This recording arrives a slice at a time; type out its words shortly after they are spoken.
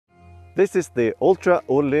This is the Altra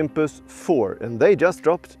Olympus 4 and they just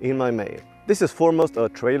dropped in my mail. This is foremost a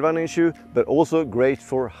trail running shoe, but also great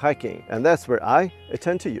for hiking, and that's where I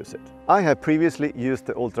tend to use it. I have previously used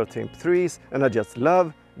the Altra Timps 3s and I just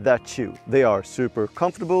love that shoe. They are super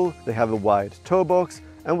comfortable, they have a wide toe box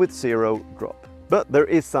and with zero drop. But there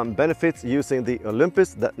is some benefits using the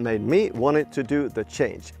Olympus that made me want it to do the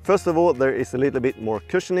change. First of all, there is a little bit more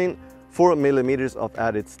cushioning, 4 millimeters of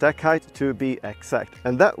added stack height to be exact,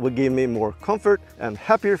 and that will give me more comfort and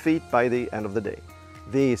happier feet by the end of the day.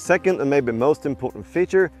 The second and maybe most important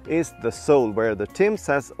feature is the sole, where the Timps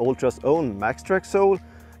has Altra's own MaxTrack sole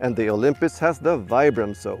and the Olympus has the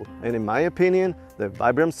Vibram sole, and in my opinion the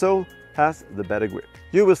Vibram sole has the better grip.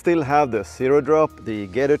 You will still have the zero drop, the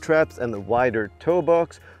gator traps and the wider toe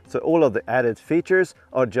box, so all of the added features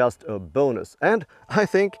are just a bonus, and I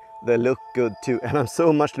think they look good too, and I'm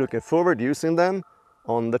so much looking forward using them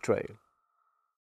on the trail.